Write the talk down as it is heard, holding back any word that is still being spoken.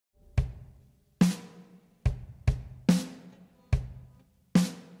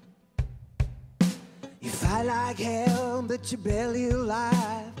Fight like hell, but you're barely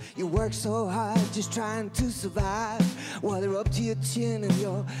alive. You work so hard just trying to survive. While they're up to your chin and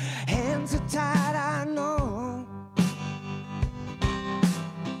your hands are tied, I know.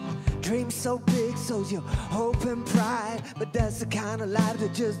 Dreams so big, so's your hope and pride. But that's the kind of life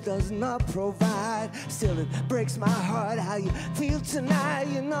that just does not provide. Still it breaks my heart how you feel tonight,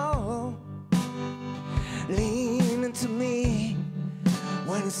 you know. Lean into me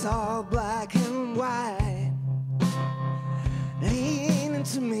when it's all black and white. Lean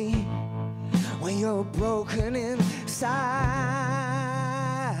into me when you're broken inside.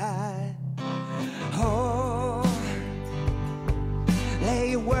 Oh, lay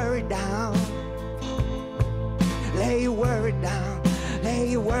your worry down. Lay your worry down.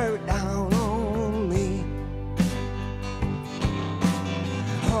 Lay your worry down on me.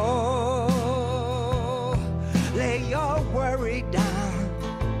 Oh, lay your worry down.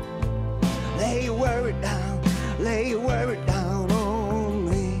 Lay your worry down. Lay your worry down on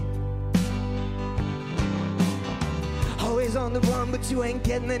me. Always on the run, but you ain't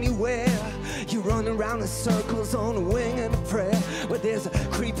getting anywhere. You run around in circles on a wing and a prayer. But there's a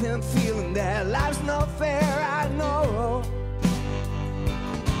creeping feeling that life's not fair, I know.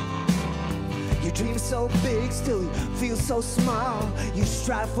 You dream so big, still you feel so small. You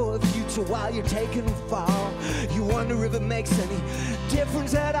strive for a future while you're taking a fall. You wonder if it makes any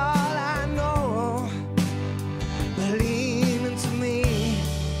difference at all, I know. But lean into me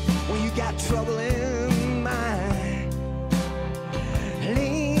when you got trouble in mind.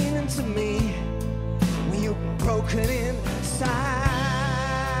 Lean into me when you're broken inside.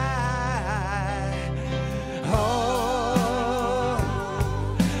 Oh,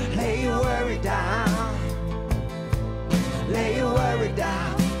 lay your worry down. Lay your worry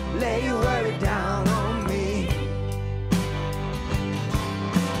down. Lay your worry down on me.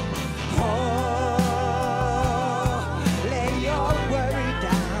 Oh, lay your worry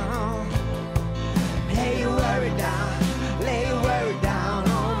down. Lay your worry down. Lay your worry down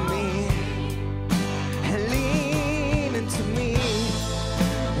on me. And lean into me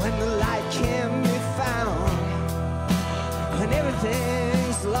when the light can't be found. When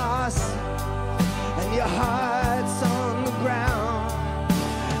everything's lost and your heart's on the ground.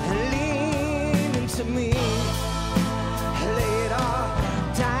 And lean into me and lay it all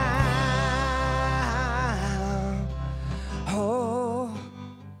down. Oh,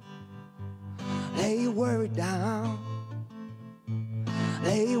 lay your worry down.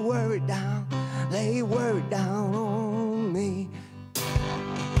 Lay your worry down. Lay your worry down on me.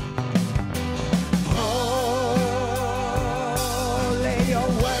 Oh, lay your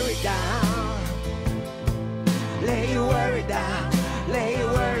worry down. Lay your worry down. Lay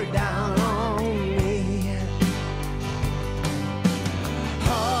your worry down on me.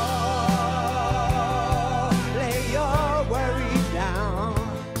 Oh, lay your worry down.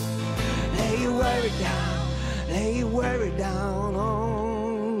 Lay your worry down. Lay your worry down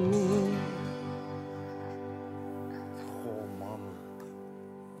on me. Oh man.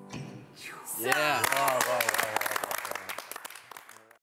 Yeah.